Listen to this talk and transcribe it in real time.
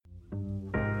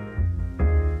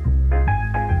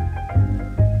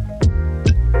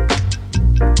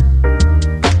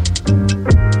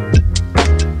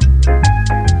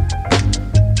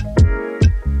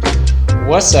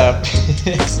What's up?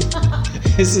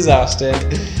 This is Austin,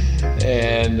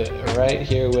 and right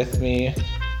here with me,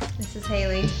 this is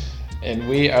Haley. And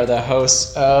we are the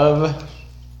hosts of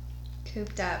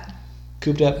Cooped Up.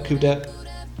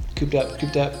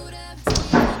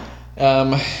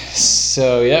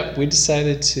 So, yep, we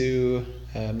decided to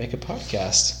make a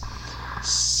podcast.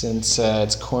 Since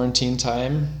it's quarantine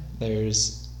time,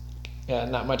 there's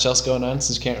not much else going on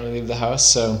since you can't really leave the house,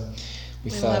 so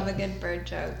we thought... love a good bird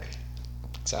joke.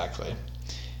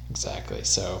 Exactly.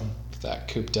 So, that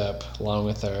Cooped Up, along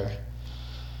with our...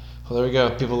 Well, there we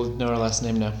go. People know our last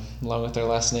name now. Along with our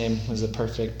last name was a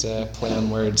perfect play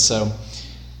on words. So,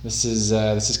 this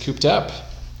is Cooped Up.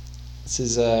 This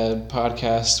is a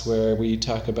podcast where we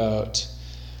talk about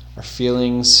our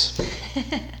feelings,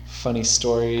 funny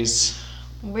stories.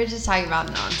 We're just talking about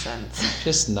nonsense.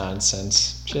 Just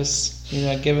nonsense. Just,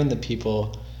 giving the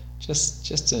people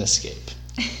just an escape.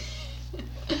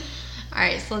 All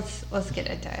right, so let's get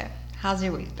into it. How's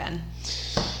your week been?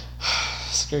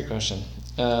 That's a great question.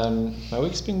 My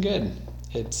week's been good.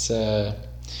 It's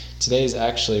today's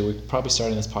actually, we're probably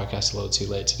starting this podcast a little too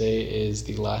late. Today is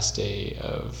the last day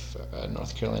of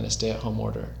North Carolina stay-at-home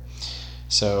order.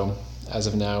 So as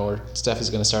of now, stuff is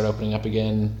going to start opening up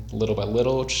again little by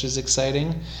little, which is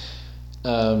exciting.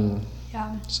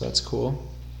 Yeah. So that's cool.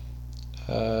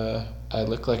 I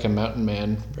look like a mountain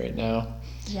man right now.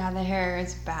 Yeah, the hair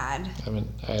is bad. I haven't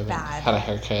had a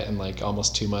haircut in like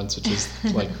almost 2 months, which is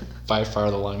like by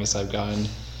far the longest I've gone.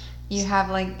 You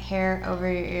have like hair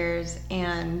over your ears,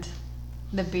 and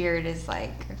the beard is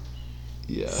like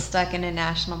stuck in a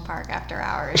national park after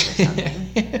hours or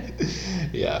something.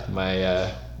 Yeah,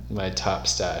 my top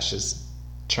stash is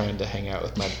trying to hang out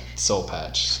with my soul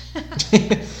patch.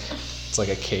 It's like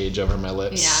a cage over my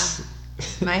lips. Yeah.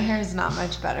 My hair is not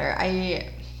much better.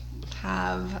 I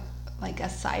have like a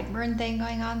sideburn thing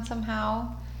going on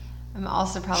somehow. I'm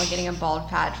also probably getting a bald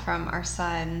patch from our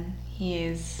son.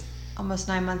 He's almost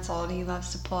 9 months old. He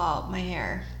loves to pull out my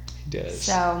hair. He does.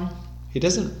 So he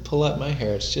doesn't pull out my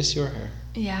hair. It's just your hair.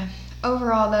 Yeah.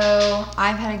 Overall, though,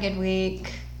 I've had a good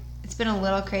week. It's been a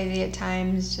little crazy at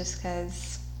times just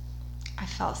because I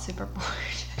felt super bored.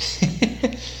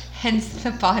 Hence the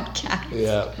podcast.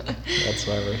 Yeah, that's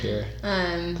why we're here.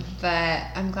 But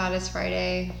I'm glad it's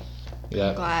Friday.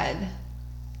 Yeah.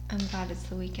 I'm glad it's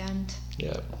the weekend.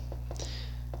 Yep.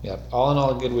 All in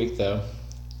all, a good week though.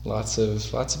 Lots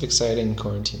of exciting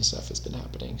quarantine stuff has been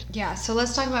happening. Yeah. So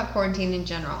let's talk about quarantine in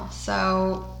general.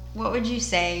 So, what would you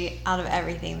say out of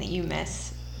everything that you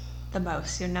miss the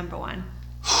most? Your number one.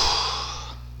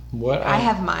 I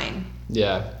have mine.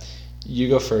 Yeah. You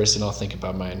go first, and I'll think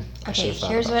about mine. Okay.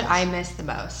 Here's what I miss the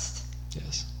most.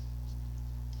 Yes.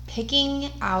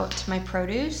 Picking out my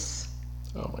produce.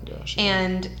 Oh my gosh.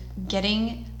 And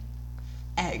getting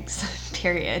eggs,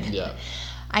 period. Yeah.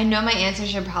 I know my answer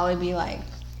should probably be like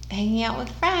hanging out with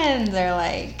friends or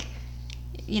like,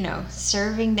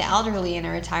 serving the elderly in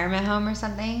a retirement home or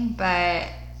something. But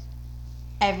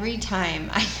every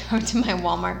time I go to my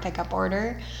Walmart pickup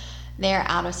order, they're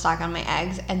out of stock on my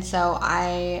eggs. And so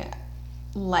I,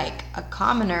 like a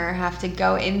commoner, have to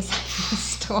go inside the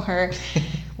store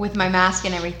with my mask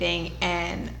and everything.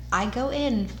 And I go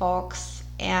in, folks,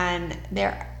 and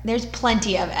there's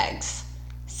plenty of eggs.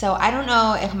 So I don't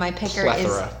know if my picker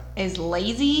is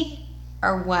lazy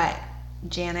or what,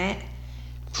 Janet.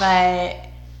 But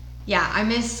yeah, I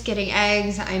miss getting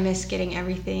eggs. I miss getting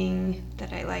everything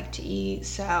that I like to eat.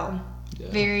 So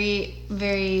very,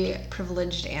 very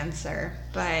privileged answer.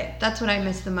 But that's what I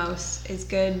miss the most is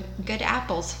good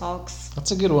apples, folks. That's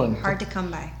a good one. Hard to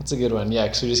come by. That's a good one. Yeah,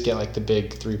 because we just get like the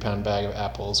big 3-pound bag of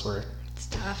apples where it's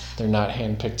tough. They're not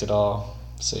hand-picked at all.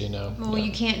 So, Well,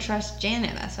 you can't trust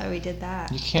Janet. That's why we did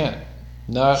that. You can't.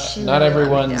 Not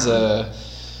everyone's a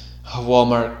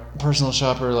Walmart personal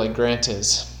shopper like Grant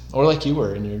is. Or like you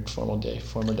were in your former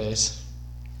days.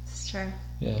 It's true.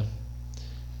 Yeah.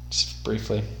 Just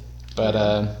briefly. But,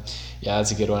 yeah, that's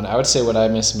a good one. I would say what I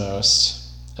miss most,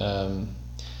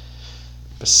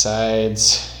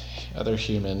 besides other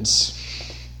humans,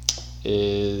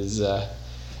 is...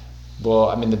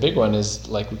 the big one is,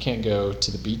 like, we can't go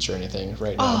to the beach or anything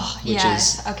right now. Oh,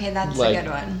 yes. Okay, that's like, a good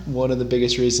one. One of the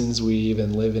biggest reasons we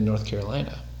even live in North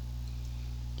Carolina.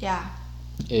 Yeah.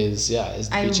 Is beaches.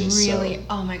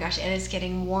 Oh my gosh, and it's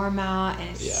getting warm out, and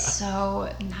it's so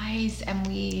nice, and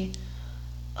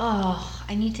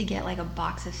I need to get, like, a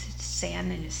box of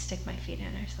sand and just stick my feet in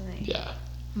or something. Yeah.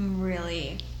 I'm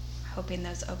really hoping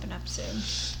those open up soon.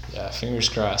 Yeah, fingers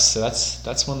crossed. So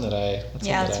that's one that I...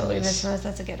 That's what we miss most.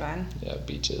 That's a good one. Yeah,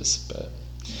 beaches, but...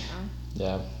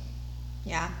 Yeah.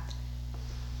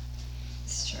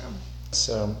 It's true.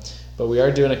 So, but we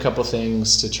are doing a couple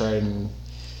things to try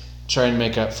and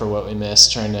make up for what we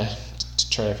missed. Trying to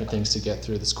try different things to get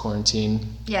through this quarantine.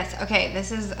 Yes. Okay.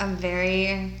 This is a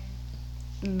very,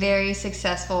 very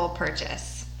successful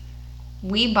purchase.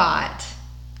 We bought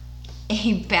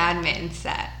a badminton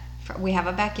set. We have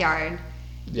a backyard.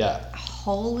 Yeah.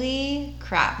 Holy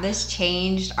crap! This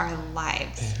changed our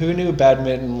lives. Who knew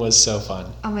badminton was so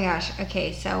fun? Oh my gosh.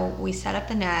 Okay, so we set up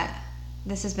the net.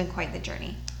 This has been quite the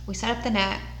journey. We set up the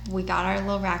net. We got our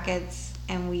little rackets,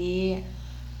 and we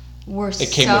were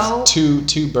It came with two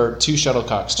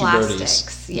shuttlecocks, two birdies.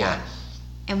 plastics. Yeah.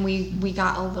 And we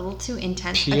got a little too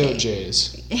intense.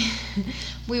 POJs. Okay.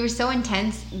 We were so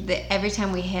intense that every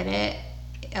time we hit it,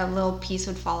 a little piece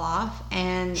would fall off.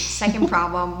 And second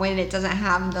problem, when it doesn't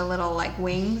have the little like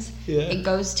wings, it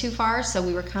goes too far. So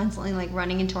we were constantly like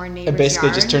running into our neighbor's It basically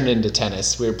yard. just turned into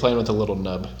tennis. We were playing with a little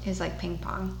nub. It was like ping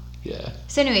pong. Yeah.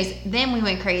 So anyways, then we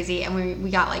went crazy and we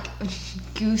got like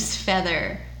goose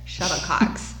feather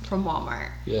shuttlecocks from Walmart.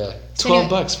 Yeah. So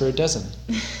 $12 for a dozen.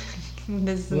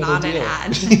 This is What a not an deal.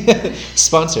 ad.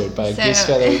 Sponsored by So- Goose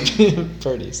Feather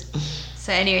Birdies.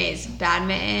 So anyways,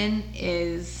 badminton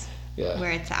is Yeah.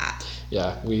 where it's at.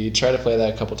 Yeah. We try to play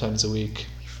that a couple times a week.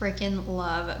 We freaking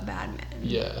love badminton.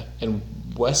 Yeah. And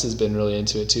Wes has been really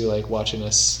into it too, like watching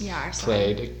us Yeah, our son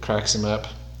play. It cracks him up.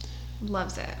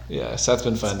 loves it. Yeah. So that's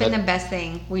been fun. It's been the best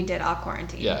thing we did all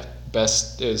quarantine. Yeah.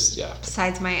 Best is, yeah.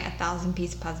 Besides my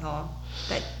 1,000-piece puzzle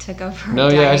that took over. No,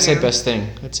 our yeah, dining I'd say room. best thing.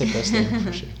 I'd say best thing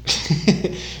for sure.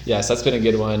 Yeah, so that's been a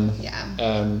good one.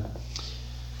 Yeah.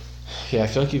 Yeah, I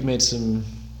feel like you've made some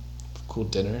cool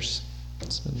dinners.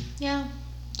 It's been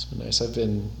nice. I've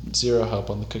been zero help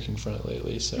on the cooking front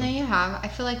lately, so. No, you have. I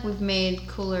feel like we've made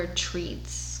cooler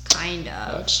treats, kind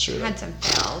of. That's true. Had some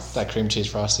fails. That cream cheese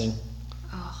frosting.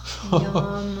 Oh,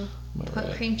 yum. Am I Put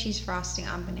right? cream cheese frosting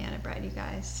on banana bread, you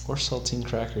guys. Or saltine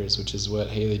crackers, which is what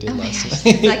Haley did Oh my last gosh,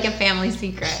 night. it's like a family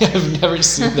secret. I've never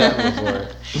seen that before.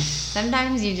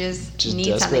 Sometimes you just need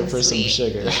desperate something for sweet. some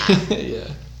sugar. Yeah. Yeah.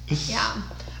 Yeah.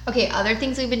 Okay, other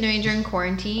things we've been doing during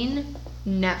quarantine,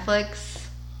 Netflix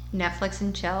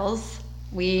and chills.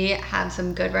 We have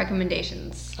some good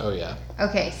recommendations. Oh yeah.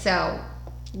 Okay, so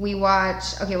we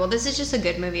watch, this is just a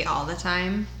good movie all the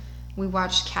time. We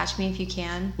watched Catch Me If You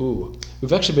Can. Ooh,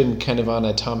 we've actually been kind of on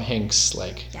a Tom Hanks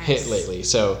hit lately.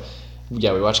 So,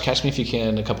 yeah, we watched Catch Me If You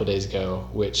Can a couple days ago.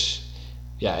 Which,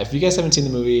 yeah, if you guys haven't seen the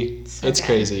movie, So it's good.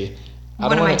 crazy.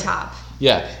 One of my top.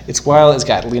 Yeah, it's wild. It's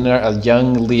got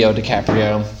young Leo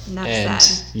DiCaprio Enough and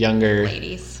said. younger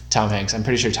Ladies. Tom Hanks. I'm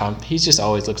pretty sure he just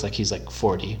always looks like he's like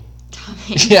 40. Tom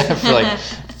Hanks. Yeah, for like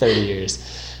 30 years.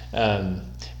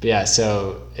 But yeah,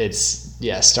 so it's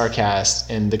star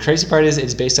cast, and the crazy part is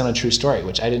it's based on a true story,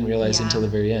 which I didn't realize Yeah. until the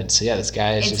very end. So yeah, this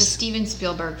guy is It's a just Steven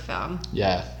Spielberg film,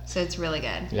 so it's really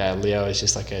good. yeah. Leo is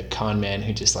just like a con man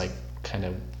who just like kind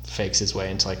of fakes his way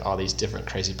into like all these different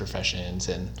crazy professions,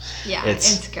 and Yeah,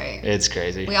 it's great. It's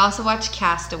crazy. We also watched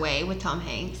Castaway with Tom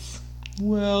Hanks.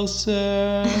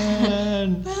 Wilson.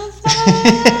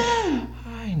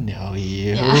 I know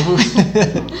you.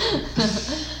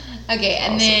 Okay,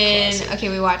 and Also then classic.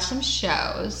 we watched some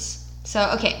shows.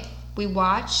 So we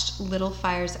watched Little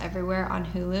Fires Everywhere on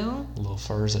Hulu. Little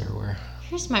furs everywhere.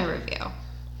 Here's my review.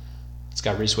 It's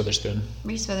got Reese Witherspoon,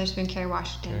 Reese Witherspoon, Kerry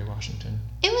Washington. Kerry Washington.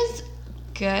 It was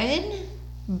good,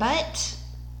 but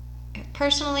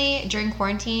personally, during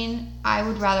quarantine, I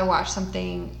would rather watch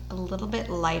something a little bit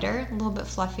lighter, a little bit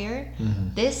fluffier.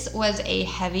 Mm-hmm. This was a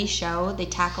heavy show. They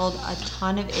tackled a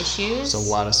ton of issues. It's a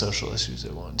lot of social issues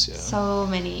at once. Yeah. So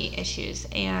many issues,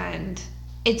 and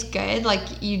it's good.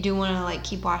 Like, you do want to like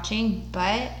keep watching,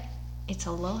 but it's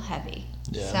a little heavy.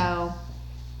 Yeah. So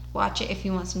watch it if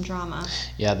you want some drama.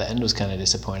 Yeah, the end was kind of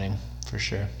disappointing for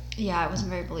sure. Yeah, it wasn't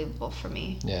very believable for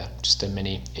me. Yeah, just a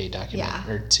mini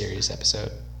or series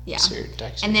episode. Yeah.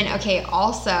 Docuseries. And then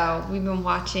also we've been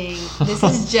watching. This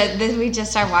is we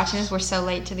just started watching this. We're so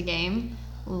late to the game.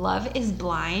 Love is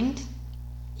Blind.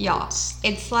 Y'all,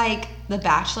 it's like The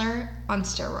Bachelor on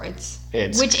steroids.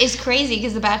 Which is crazy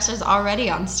because The Bachelor's already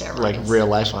on steroids. like real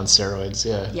life on steroids.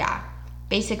 Yeah. Yeah.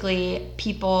 Basically,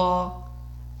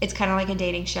 it's kind of like a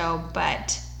dating show,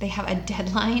 but they have a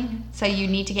deadline. So you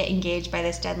need to get engaged by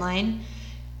this deadline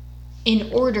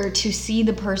in order to see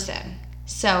the person.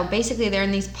 So basically, they're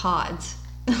in these pods,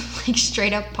 like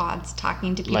straight up pods,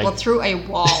 talking to people through a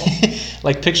wall.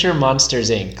 Like picture Monsters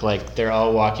Inc. Like they're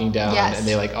all walking down Yes. and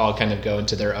they like all kind of go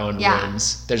into their own Yeah.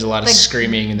 rooms. There's a lot of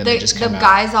screaming and then they just come the out.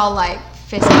 guys all like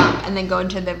fist bump and then go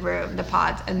into the room, the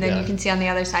pods, and then Yeah. you can see on the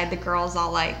other side the girls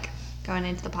all like going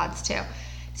into the pods too.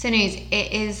 So anyways,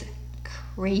 it is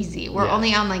crazy. We're Yeah.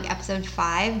 only on like episode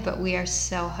 5, but we are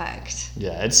so hooked.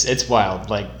 Yeah, it's wild.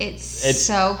 Like It's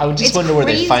so. I would just it's wonder where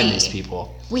they find crazy. these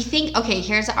people. We think, okay,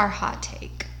 here's our hot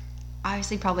take.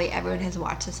 Obviously, probably everyone has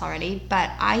watched this already, but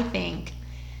I think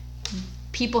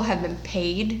people have been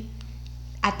paid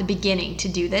at the beginning to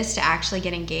do this, to actually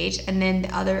get engaged, and then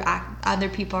the other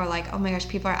people are like, oh my gosh,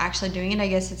 people are actually doing it. I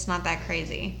guess it's not that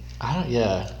crazy.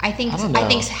 I think don't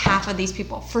know. half of these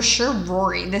people, for sure,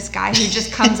 Rory, this guy who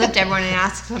just comes up to everyone and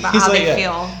asks about He's how like, they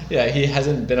feel. Yeah, he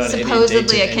hasn't been on Supposedly any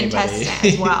dates with a contestant anybody.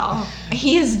 as well.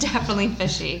 He is definitely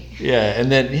fishy. Yeah,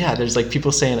 and then there's like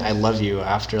people saying I love you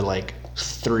after like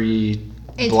 3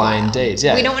 It's blind wild. dates.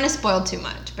 Yeah, We don't want to spoil too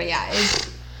much, but yeah,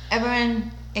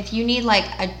 everyone, if you need like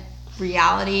a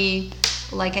reality,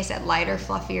 like I said, lighter,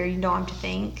 fluffier, you don't have to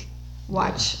think,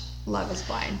 watch Love is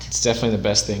Blind. It's definitely the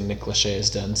best thing Nick Lachey has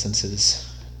done since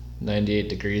his 98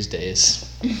 Degrees days.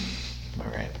 Am I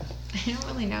right? I don't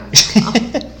really know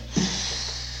that well.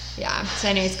 Yeah, so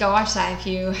anyways, go watch that if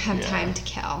you have Yeah. time to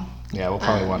kill. Yeah, we'll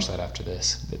probably watch that after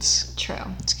this. It's True.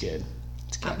 good.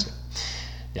 It's good.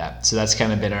 Yeah, so that's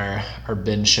kind of been our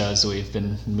binge shows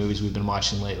that movies we've been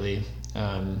watching lately.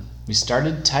 We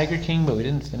started Tiger King, but we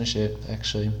didn't finish it.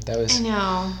 Actually, that was I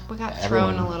know, we got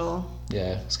thrown Everyone- a little.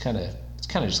 yeah. It's kind of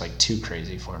just like too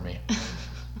crazy for me.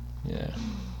 Yeah,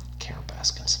 Carol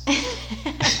Baskins.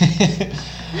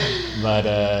 But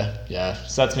yeah,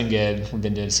 so that's been good. We've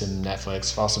been doing some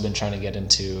Netflix. We've also been trying to get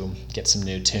some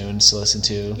new tunes to listen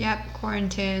to. Yep,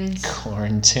 quarantines.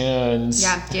 Corn tunes.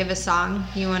 Yeah, do you have a song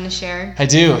you want to share? I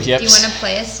do. Yep. Do you want to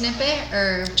play a snippet,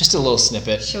 or Just a little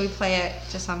snippet. should we play it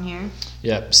just on here?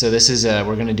 Yep. So this is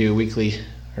we're gonna do a weekly,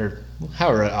 or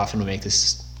however often we make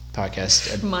this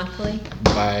podcast, Monthly.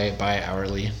 by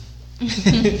hourly.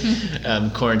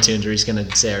 Quarantines. We're just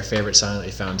gonna say our favorite song that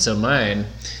we found. So mine,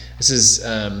 this is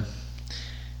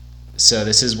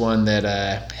one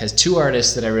that has 2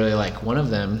 artists that I really like. One of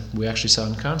them we actually saw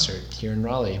in concert here in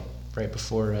Raleigh right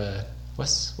before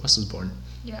Wes was born,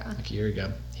 Yeah. like a year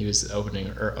ago. He was the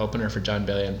opener for John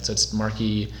Bellion. So it's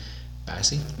Marky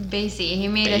Bassey. Basie. He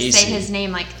made us say Basie. his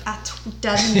name like a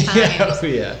dozen times. Oh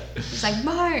yeah. It's like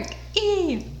Mark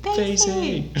E.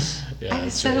 Basie. Yeah, I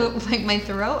that's so right. like my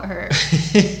throat hurt.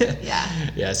 Yeah.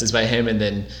 Yeah, so it's by him, and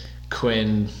then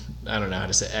Quinn, I don't know how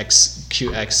to say,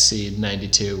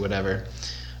 QXC92, whatever.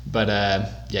 But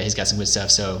yeah, he's got some good stuff.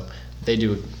 So they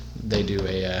do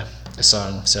a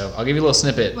song. So I'll give you a little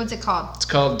snippet. What's it called? It's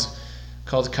called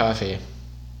Coffee.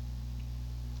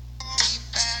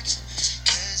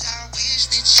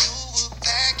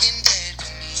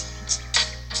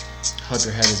 Hope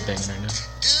your head is banging right now.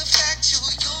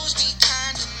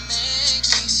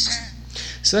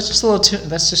 So that's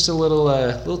just a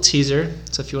little teaser.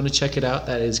 So if you want to check it out,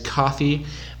 that is Coffee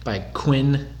by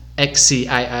Quinn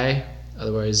XCII,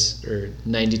 otherwise, or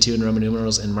 92 in Roman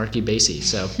numerals, and Marky Basie.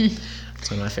 So it's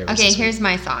one of my favorites. Okay, this week. here's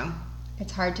my song.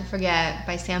 It's Hard to Forget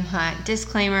by Sam Hunt.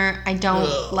 Disclaimer, I don't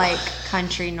Ugh. like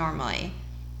country normally,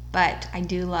 but I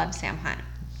do love Sam Hunt.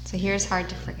 So here's Hard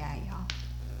to Forget, y'all.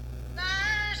 No,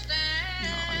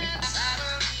 let me pass.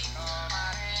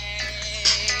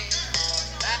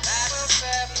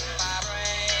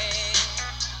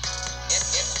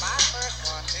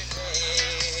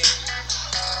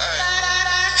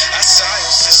 I saw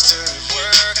your sister at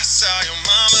work, I saw your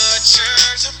mama at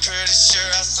church, I'm pretty sure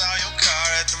I saw your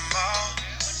car at the mall.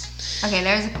 Okay,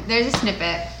 there's a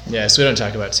snippet. Yeah, so we don't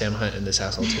talk about Sam Hunt in this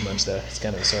household too much, though. It's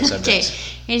kind of a sore subject. Okay,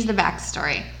 here's the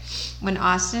backstory. When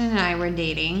Austin and I were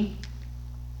dating,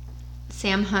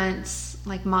 Sam Hunt's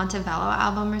like Montevello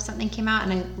album or something came out,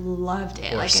 and I loved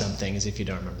it. Or like something, as if you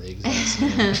don't remember the exact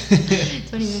name.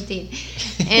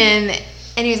 2015. And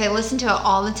anyways, I listened to it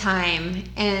all the time,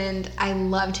 and I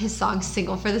loved his song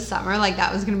 "Single for the Summer." Like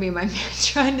that was gonna be my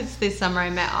mantra. And it's this summer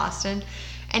I met Austin.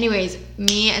 Anyways,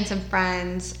 me and some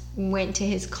friends went to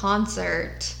his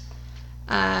concert.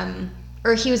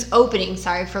 Or he was opening,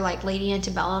 for like Lady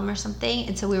Antebellum or something.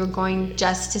 And so we were going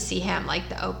just to see him, like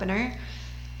the opener.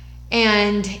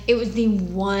 And it was the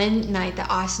one night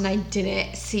that Austin and I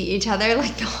didn't see each other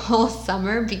like the whole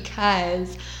summer,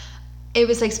 because it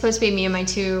was like supposed to be me and my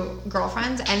 2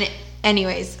 girlfriends. And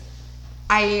anyways,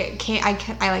 I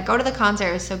like go to the concert.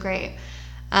 It was so great.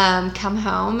 Come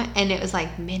home, and it was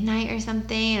like midnight or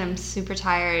something. And I'm super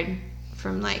tired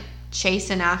from like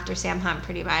chasing after Sam Hunt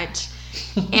pretty much.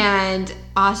 And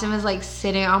Austin was like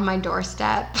sitting on my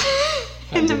doorstep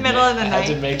in the middle of the I night.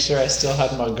 had to make sure I still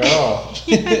had my girl.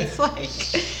 He was like,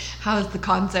 "How was the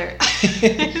concert?"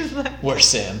 It was like- Where's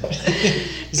Sam?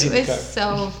 Is he in It the was car?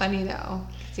 so funny though.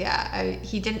 Yeah,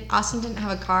 Austin didn't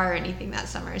have a car or anything that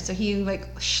summer, so he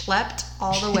like schlepped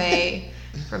all the way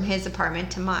from his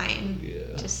apartment to mine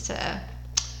just to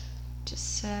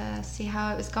see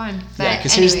how it was going. But yeah,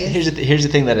 because here's the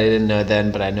thing that I didn't know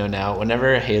then, but I know now.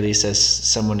 Whenever Haley says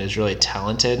someone is really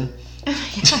talented,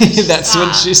 that's when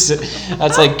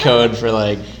that's like code for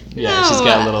like she's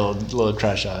got a little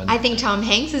crush on. I think Tom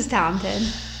Hanks is talented.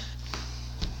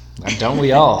 Don't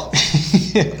we all?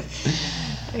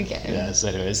 Okay. Yeah. So,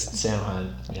 anyways, Sam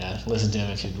Hunt. Yeah, listen to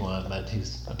him if you'd want, but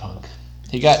he's a punk.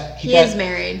 He is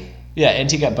married. Yeah,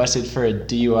 and he got busted for a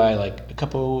DUI like a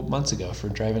couple months ago for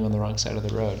driving on the wrong side of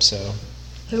the road. So.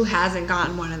 Who hasn't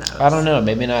gotten one of those? I don't know.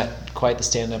 Maybe not quite the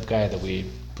stand-up guy that we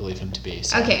believe him to be.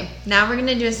 So. Okay, now we're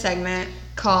gonna do a segment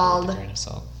called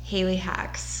Haley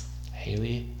Hacks.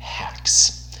 Haley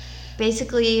Hacks.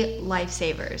 Basically,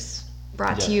 lifesavers.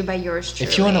 Brought to you by yours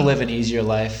truly. If you want to live an easier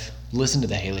life, listen to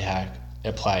the Haley Hack.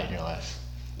 Apply it in your life.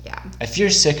 Yeah. If you're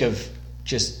sick of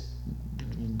just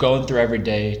going through every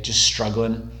day, just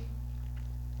struggling,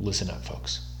 listen up,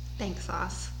 folks. Thanks,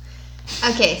 Sauce.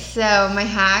 Okay, so my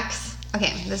hacks.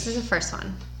 Okay, this is the first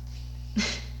one.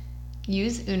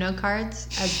 Use Uno cards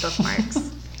as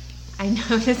bookmarks. I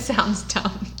know this sounds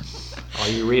dumb. All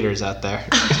you readers out there.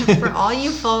 For all you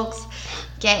folks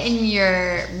getting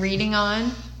your reading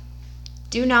on,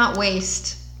 do not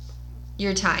waste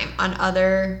your time on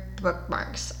other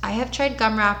bookmarks. I have tried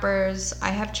gum wrappers. I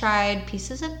have tried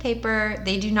pieces of paper.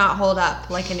 They do not hold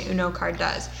up like an Uno card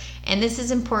does. And this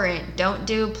is important. Don't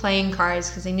do playing cards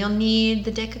because then you'll need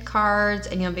the deck of cards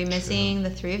and you'll be missing the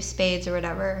 3 of spades or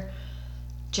whatever.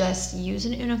 Just use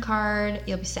an Uno card.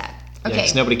 You'll be set. Okay. Yeah,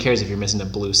 because nobody cares if you're missing a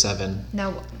blue 7.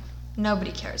 No,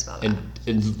 nobody cares about that.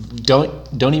 And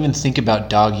don't even think about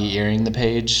doggy earring the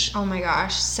page. Oh my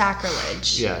gosh,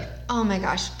 sacrilege. Yeah. Oh my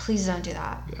gosh, please don't do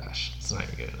that. Gosh, it's not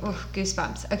good. Oof,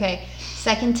 goosebumps. Okay,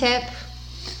 second tip.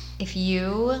 If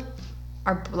you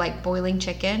are like boiling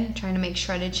chicken, trying to make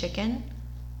shredded chicken,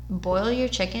 boil your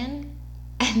chicken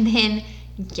and then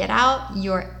get out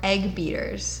your egg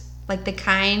beaters. Like the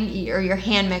kind, or your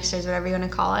hand mixers, whatever you want to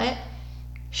call it.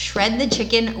 Shred the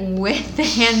chicken with the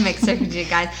hand mixer,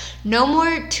 guys. No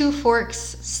more 2 forks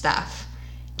stuff.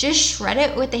 Just shred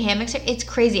it with the hand mixer. It's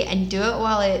crazy. And do it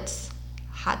while it's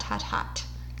hot, hot, hot.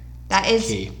 That is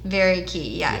key. Very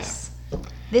key, yes. Yeah.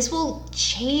 This will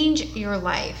change your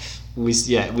life. We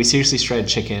seriously shred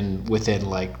chicken within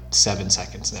like 7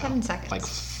 seconds now. 7 seconds. Like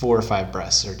 4 or 5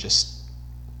 breasts are just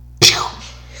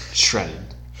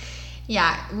shredded.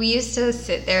 Yeah, we used to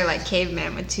sit there like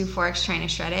cavemen with 2 forks trying to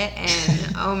shred it,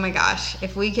 and oh my gosh,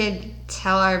 if we could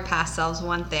tell our past selves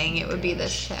one thing, it would be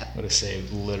this tip. Would have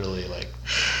saved literally like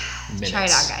minutes Try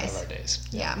it out, guys. Of our days.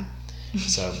 Yeah.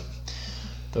 So,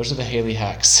 those are the Haley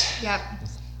hacks. Yep.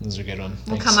 Those are a good one.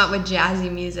 We'll come up with jazzy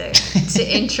music to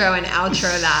intro and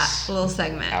outro that little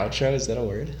segment. Outro? Is that a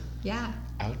word? Yeah.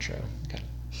 Outro. Okay.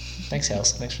 Thanks,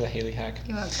 Hales. Thanks for the Haley hack.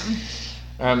 You're welcome.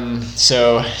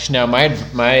 So no, my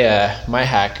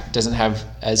hack doesn't have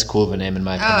as cool of a name in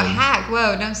my opinion. Oh, hack!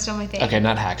 Whoa, don't steal my thing. Okay,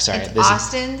 not hack. Sorry. It's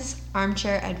Austin's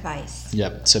armchair advice.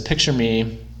 Yep. So picture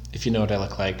me, if you know what I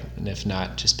look like, and if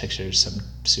not, just picture some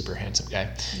super handsome guy.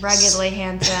 Ruggedly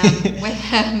handsome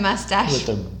with a mustache, with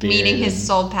a beard, meeting his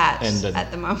soul patch and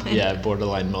at the moment. Yeah,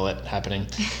 borderline mullet happening.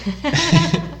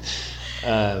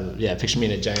 Picture me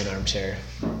in a giant armchair.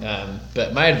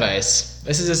 But my advice,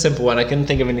 this is a simple one. I couldn't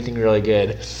think of anything really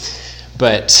good.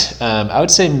 But I would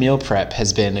say meal prep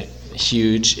has been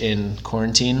huge in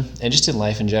quarantine and just in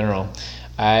life in general.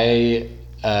 I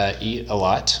eat a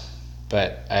lot,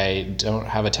 but I don't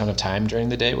have a ton of time during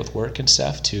the day with work and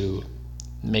stuff to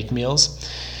make meals.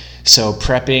 So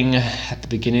prepping at the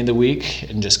beginning of the week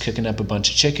and just cooking up a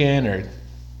bunch of chicken or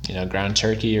ground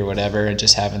turkey or whatever, and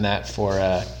just having that for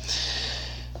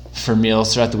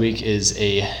meals throughout the week is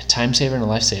a time saver and a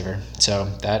lifesaver. So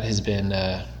that has been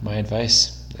my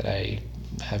advice that I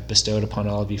have bestowed upon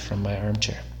all of you from my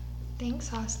armchair.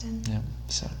 Thanks, Austin. Yeah,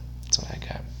 so that's what I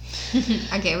got.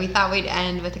 Okay, we thought we'd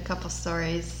end with a couple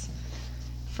stories.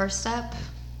 First up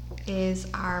is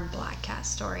our black cat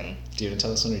story. Do you want to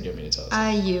tell this one, or do you want me to tell this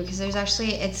one? You, because there's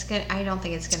actually, I don't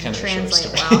think it's going to kind of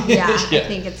translate well. Yeah, I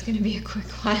think it's going to be a quick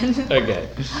one. Okay,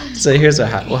 so here's what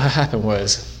happened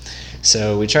was,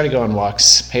 so we try to go on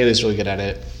walks. Haley's really good at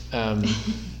it.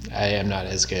 I am not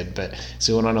as good, but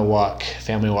so we went on a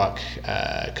family walk,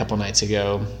 a couple nights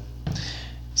ago.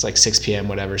 It's like 6 p.m.,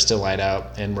 whatever, still light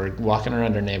out, and we're walking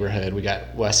around our neighborhood. We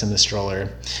got Wes in the stroller,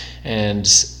 and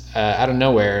out of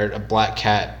nowhere, a black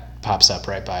cat pops up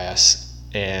right by us,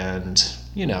 and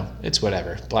it's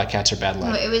whatever. Black cats are bad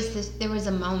luck. No, there was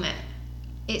a moment.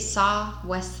 it saw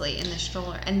Wesley in the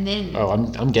stroller, and then Oh,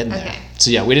 I'm getting there. Okay.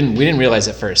 So yeah, we didn't realize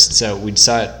at first. So we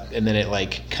saw it, and then it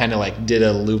like kind of like did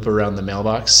a loop around the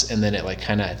mailbox, and then it like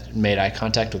kind of made eye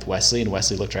contact with Wesley, and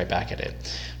Wesley looked right back at it.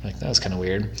 I'm like, that was kind of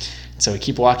weird. So we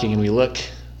keep walking, and we look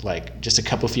like just a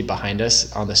couple feet behind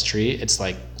us on this tree. It's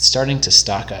like starting to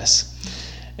stalk us,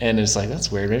 and it's like,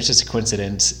 that's weird. Maybe it's just a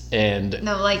coincidence. And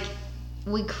no, like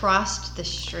we crossed the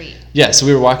street. yeah, so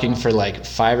we were walking for like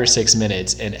 5 or 6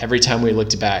 minutes, and every time we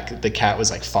looked back, the cat was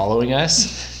like following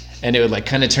us, and it would like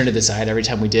kind of turn to the side every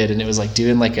time we did, and it was like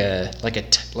doing like a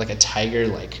tiger,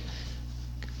 like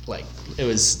it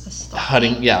was Stalking?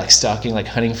 hunting, yeah, like stalking, like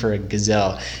hunting for a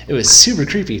gazelle. It was super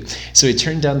creepy. So we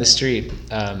turned down the street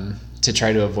to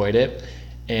try to avoid it,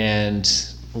 and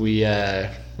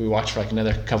we watched for like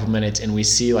another couple minutes, and we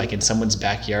see like in someone's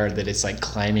backyard that it's like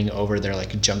climbing over their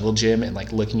like jungle gym and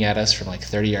like looking at us from like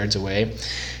 30 yards away.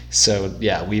 So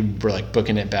yeah, we were like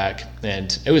booking it back,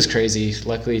 and it was crazy.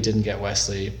 Luckily it didn't get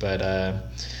Wesley, but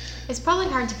It's probably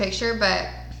hard to picture, but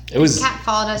it was, the cat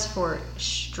followed us for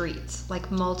streets, like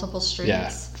multiple streets. yeah,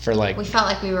 for like We felt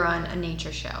like we were on a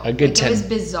nature show. A good like, 10 It was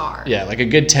bizarre. yeah, like a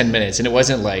good 10 minutes, and it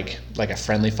wasn't like a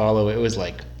friendly follow. It was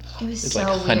like It was it's so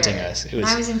like hunting weird. us. It And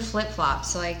was, I was in flip flops,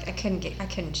 so like I couldn't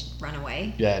just run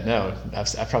away. yeah, no,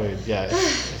 I probably, yeah,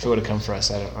 if it would have come for us,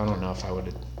 I don't know if I would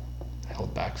have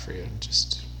held back for you.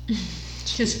 Just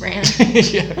Just ran.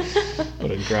 yeah,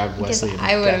 would have grabbed Because Wesley and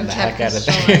I would gotten have the kept heck out the of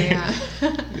stroller, there.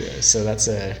 yeah. Yeah, so that's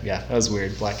yeah, that was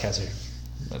weird. Black cats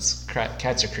are,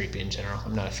 cats are creepy in general.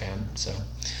 I'm not a fan, so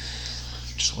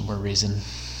just one more reason,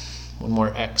 one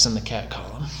more X in the cat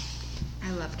column.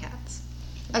 I love cats.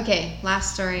 Okay,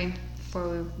 last story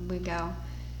before we go.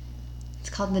 It's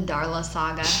called the Darla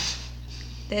Saga.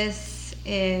 This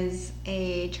is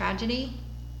a tragedy.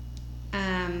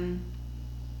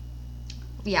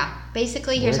 Yeah,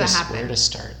 basically here's what happened. Where to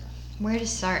start? Where to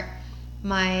start?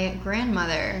 My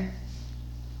grandmother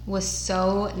was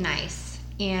so nice,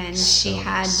 and she So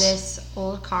had nice. this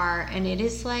old car, and it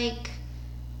is like,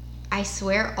 I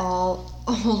swear all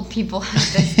old people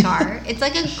have this car. It's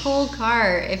like a cool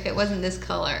car if it wasn't this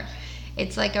color.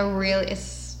 It's like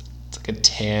it's It's like a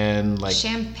tan, like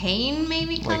champagne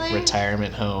maybe color. like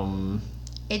retirement home.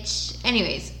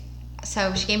 Anyways,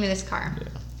 so she gave me this car, Yeah.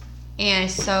 and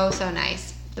it's so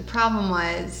nice. The problem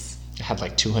was It had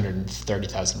like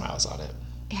 230,000 miles on it.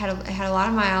 it had a lot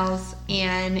of miles,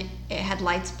 and it had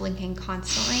lights blinking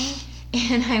constantly.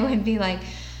 And I would be like,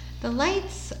 the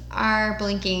lights are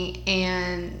blinking,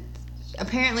 and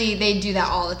apparently they do that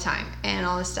all the time, and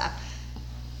all this stuff.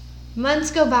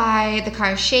 Months go by, the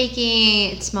car's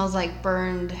shaking, it smells like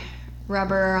burned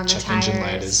rubber on the Check tires. engine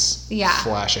light is Yeah.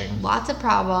 flashing. Lots of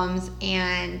problems,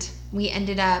 and we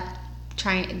ended up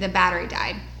the battery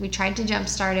died. We tried to jump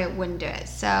start it, wouldn't do it.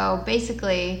 So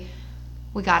basically,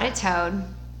 we got it towed.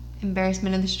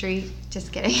 Embarrassment of the street.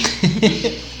 Just kidding.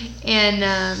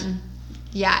 And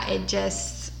yeah, it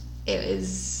was,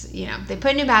 they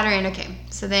put a new battery in. Okay,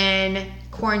 so then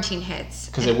quarantine hits.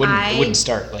 Because and it wouldn't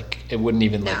start, like it wouldn't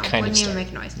even like kind of wouldn't start. even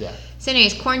make noise. Yeah. So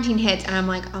anyways, quarantine hits, and I'm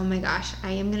like, oh my gosh,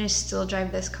 I am gonna still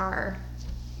drive this car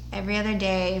every other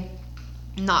day,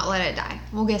 not let it die.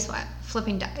 Well, guess what?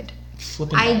 Flipping died.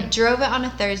 I died. drove it on a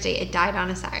Thursday. It died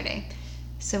on a Saturday.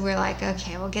 So we're like,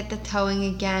 okay, we'll get the towing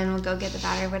again. We'll go get the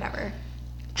battery, whatever.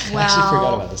 I actually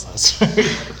forgot about this last story.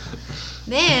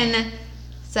 Then,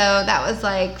 so that was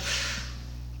like,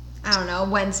 I don't know,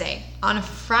 Wednesday. On a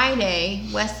Friday,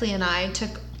 Wesley and I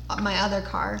took my other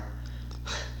car.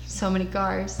 So many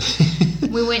cars.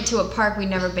 We went to a park we'd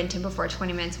never been to before,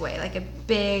 20 minutes away, like a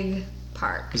big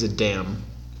park. It was a dam.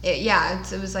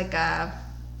 It was like a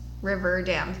river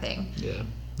dam thing. Yeah,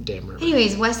 dam river.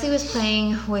 Anyways, Wesley was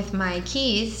playing with my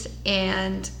keys,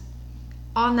 and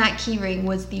on that key ring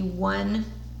was the one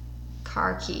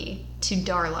car key to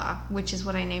Darla, which is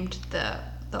what I named the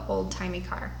old-timey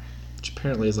car. Which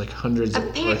apparently is like hundreds or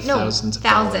thousands of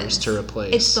dollars to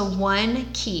replace. It's the one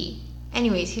key.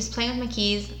 Anyways, he was playing with my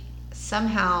keys.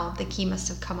 Somehow the key must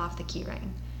have come off the key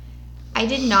ring. I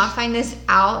did not find this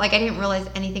out. Like, I didn't realize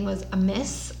anything was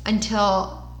amiss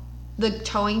until the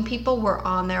towing people were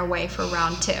on their way for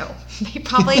round 2. They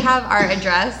probably have our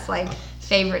address like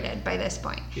favorited by this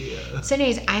point. Yeah. So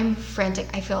anyways, I'm frantic.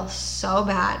 I feel so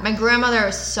bad. My grandmother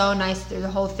was so nice through the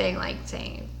whole thing, like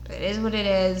saying it is what it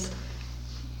is.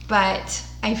 But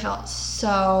I felt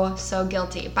so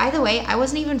guilty. By the way, I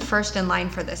wasn't even first in line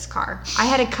for this car. I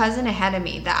had a cousin ahead of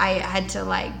me that I had to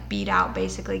like beat out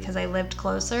basically because I lived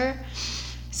closer.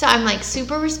 So I'm like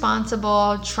super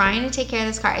responsible, trying to take care of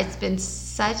this car. It's been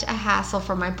such a hassle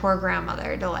for my poor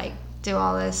grandmother to like do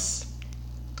all this,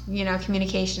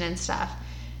 communication and stuff.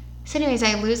 So anyways,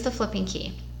 I lose the flipping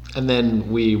key. And then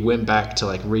we went back to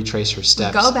like retrace her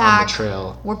steps Go back. on the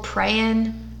trail. We're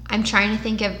praying. I'm trying to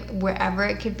think of wherever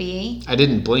it could be. I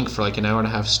didn't blink for like an hour and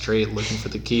a half straight looking for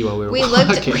the key while we were We walking.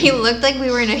 looked like we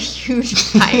were in a huge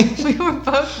fight. We were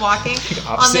both walking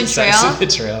on Opposite the sides of the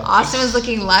trail. Austin was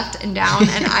looking left and down,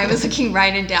 and I was looking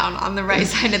right and down on the right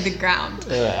side of the ground.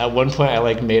 At one point, I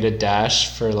like made a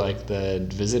dash for like the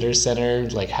visitor center,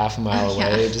 like half a mile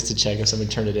Yeah. away, just to check if someone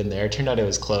turned it in there. It turned out it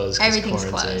was closed. 'Cause Everything's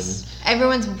quarantine. closed.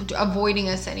 Everyone's avoiding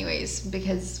us anyways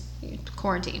because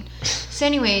quarantine. So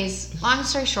anyways, long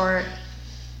story short,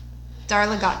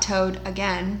 Darla got towed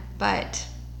again, but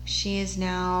she is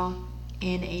now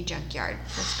in a junkyard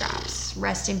for scraps.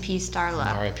 Rest in peace, Darla.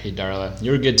 R.I.P. Darla. You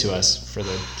were good to us for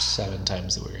the 7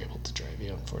 times that we were able to drive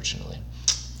you, unfortunately.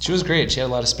 She was great. She had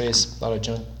a lot of space, a lot of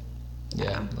junk.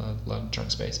 Yeah, a lot of trunk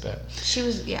space, but She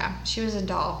was a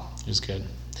doll. it was good.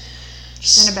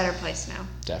 She's in a better place now.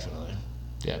 Definitely.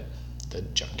 Yep, the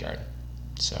junkyard.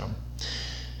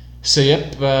 So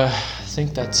yep, I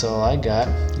think that's all I got.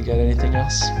 You got anything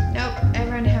else? Nope.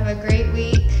 Everyone have a great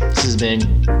week. This has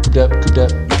been Cooped Up, Cooped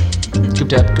Up,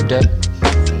 Cooped Up, Cooped Up.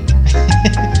 See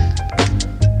ya.